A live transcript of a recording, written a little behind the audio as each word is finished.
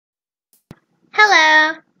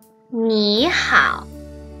Hello, 你好.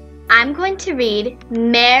 I'm going to read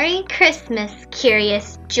Merry Christmas,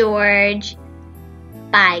 Curious George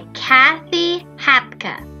by Kathy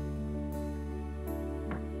Hapka.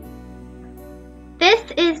 This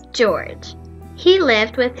is George. He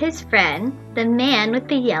lived with his friend, the man with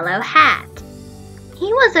the yellow hat.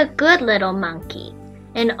 He was a good little monkey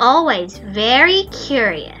and always very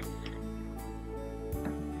curious.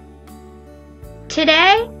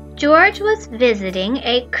 Today, George was visiting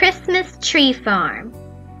a Christmas tree farm.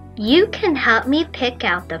 You can help me pick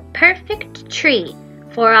out the perfect tree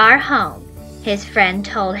for our home, his friend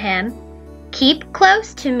told him. Keep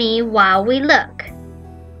close to me while we look.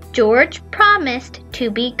 George promised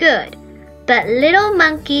to be good, but little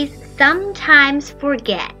monkeys sometimes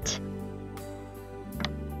forget.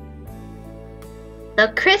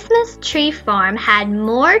 The Christmas tree farm had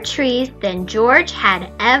more trees than George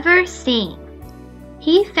had ever seen.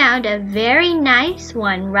 He found a very nice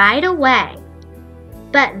one right away,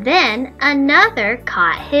 but then another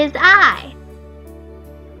caught his eye.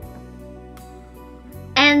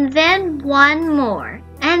 And then one more,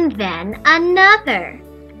 and then another.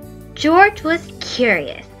 George was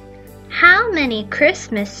curious. How many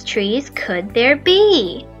Christmas trees could there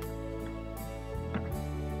be?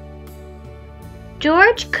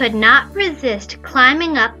 George could not resist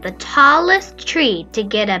climbing up the tallest tree to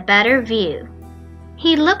get a better view.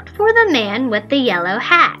 He looked for the man with the yellow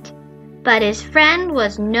hat, but his friend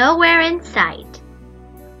was nowhere in sight.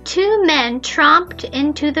 Two men tromped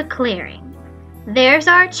into the clearing. There's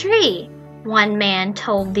our tree, one man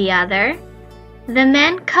told the other. The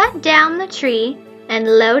men cut down the tree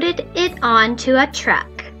and loaded it onto a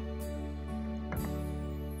truck.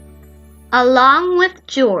 Along with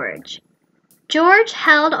George. George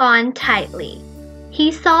held on tightly.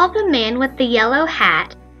 He saw the man with the yellow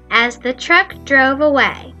hat as the truck drove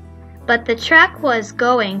away, but the truck was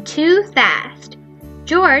going too fast.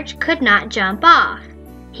 George could not jump off.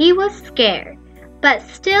 He was scared, but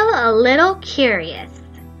still a little curious.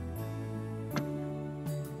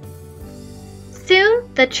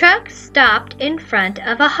 Soon the truck stopped in front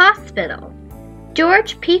of a hospital.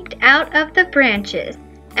 George peeked out of the branches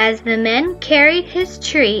as the men carried his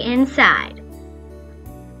tree inside.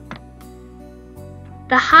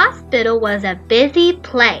 The hospital was a busy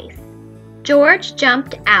place. George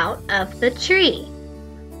jumped out of the tree.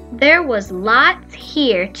 There was lots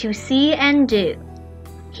here to see and do.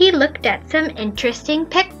 He looked at some interesting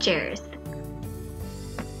pictures.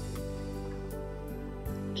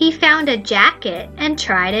 He found a jacket and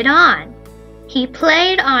tried it on. He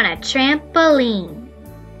played on a trampoline.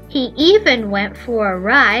 He even went for a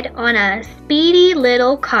ride on a speedy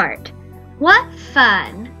little cart. What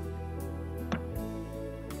fun!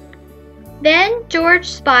 Then George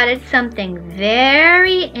spotted something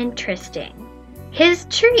very interesting. His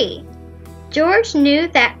tree. George knew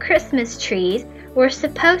that Christmas trees were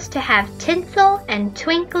supposed to have tinsel and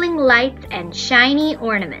twinkling lights and shiny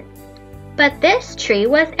ornaments. But this tree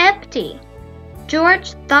was empty.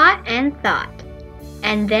 George thought and thought,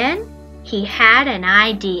 and then he had an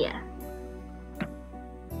idea.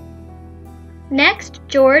 Next,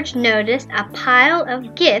 George noticed a pile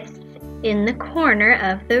of gifts in the corner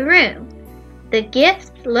of the room. The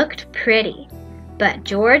gifts looked pretty, but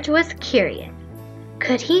George was curious.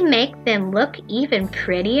 Could he make them look even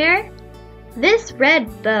prettier? This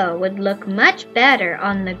red bow would look much better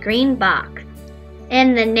on the green box,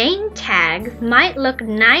 and the name tags might look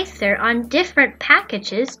nicer on different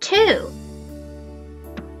packages too.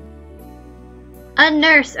 A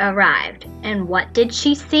nurse arrived, and what did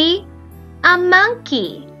she see? A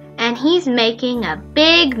monkey, and he's making a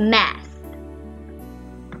big mess.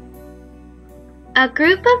 A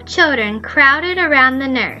group of children crowded around the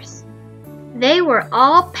nurse. They were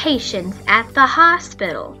all patients at the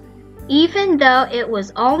hospital. Even though it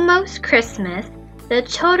was almost Christmas, the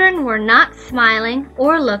children were not smiling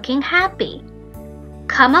or looking happy.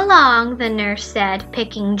 Come along, the nurse said,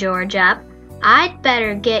 picking George up. I'd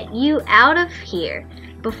better get you out of here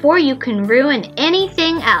before you can ruin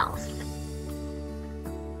anything else.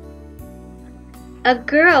 A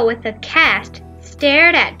girl with a cast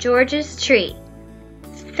stared at George's tree.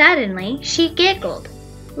 Suddenly, she giggled.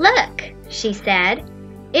 Look, she said,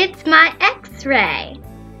 it's my X-ray.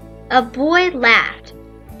 A boy laughed,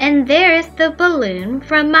 and there's the balloon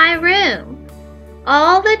from my room.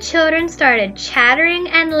 All the children started chattering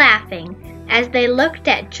and laughing as they looked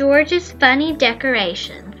at George's funny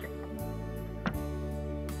decorations.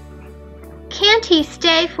 Can't he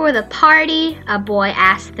stay for the party? A boy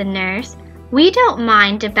asked the nurse. We don't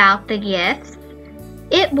mind about the gifts.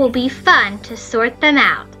 It will be fun to sort them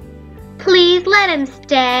out. Please let him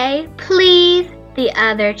stay, please, the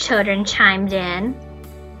other children chimed in.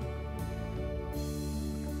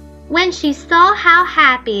 When she saw how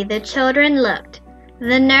happy the children looked,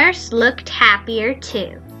 the nurse looked happier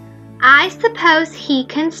too. I suppose he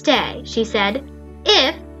can stay, she said,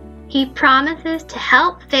 if he promises to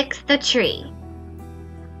help fix the tree.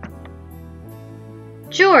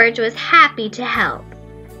 George was happy to help.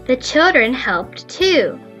 The children helped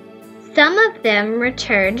too. Some of them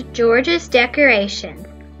returned George's decorations,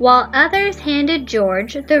 while others handed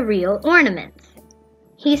George the real ornaments.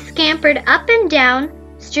 He scampered up and down,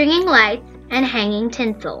 stringing lights and hanging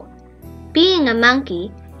tinsel. Being a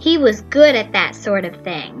monkey, he was good at that sort of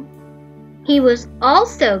thing. He was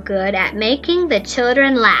also good at making the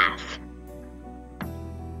children laugh.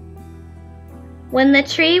 When the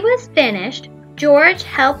tree was finished, George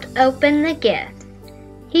helped open the gifts.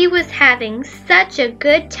 He was having such a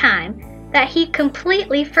good time that he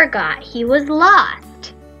completely forgot he was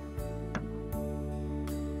lost.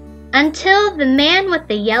 Until the man with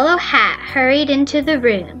the yellow hat hurried into the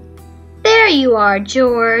room. "There you are,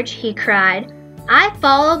 George," he cried. "I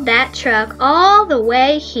followed that truck all the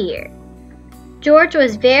way here." George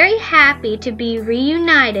was very happy to be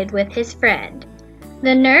reunited with his friend.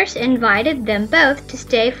 The nurse invited them both to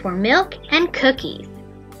stay for milk and cookies.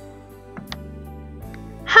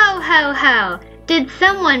 Ho, ho, ho! Did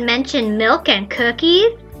someone mention milk and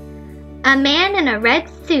cookies? A man in a red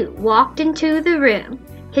suit walked into the room,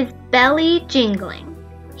 his belly jingling.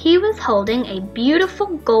 He was holding a beautiful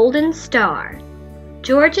golden star.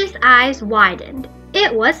 George's eyes widened.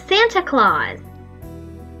 It was Santa Claus.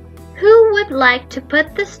 Who would like to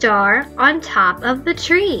put the star on top of the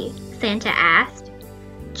tree? Santa asked.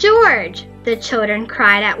 George, the children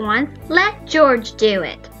cried at once. Let George do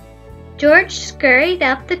it. George scurried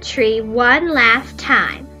up the tree one last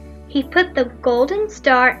time. He put the golden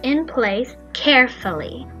star in place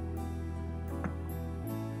carefully.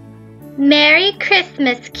 Merry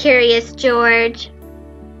Christmas, Curious George.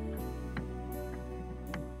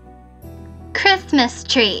 Christmas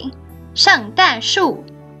tree, 圣诞树，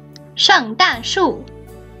圣诞树，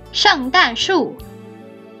圣诞树。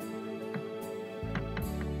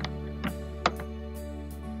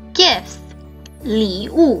Gifts, 礼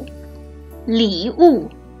物，礼物，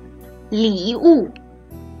礼物。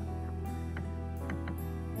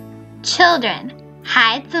Children,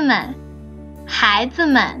 孩子们，孩子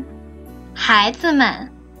们，孩子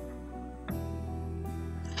们。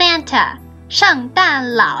Santa, 圣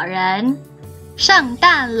诞老人，圣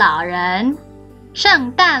诞老人，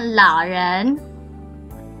圣诞老人。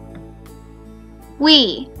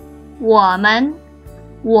We, 我们，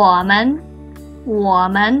我们，我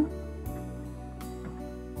们。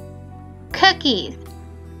Cookies,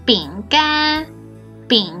 饼干，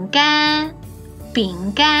饼干，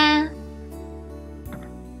饼干。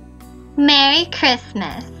Merry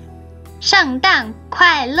Christmas, 圣诞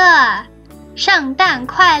快乐，圣诞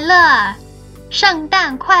快乐，圣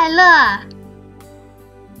诞快乐。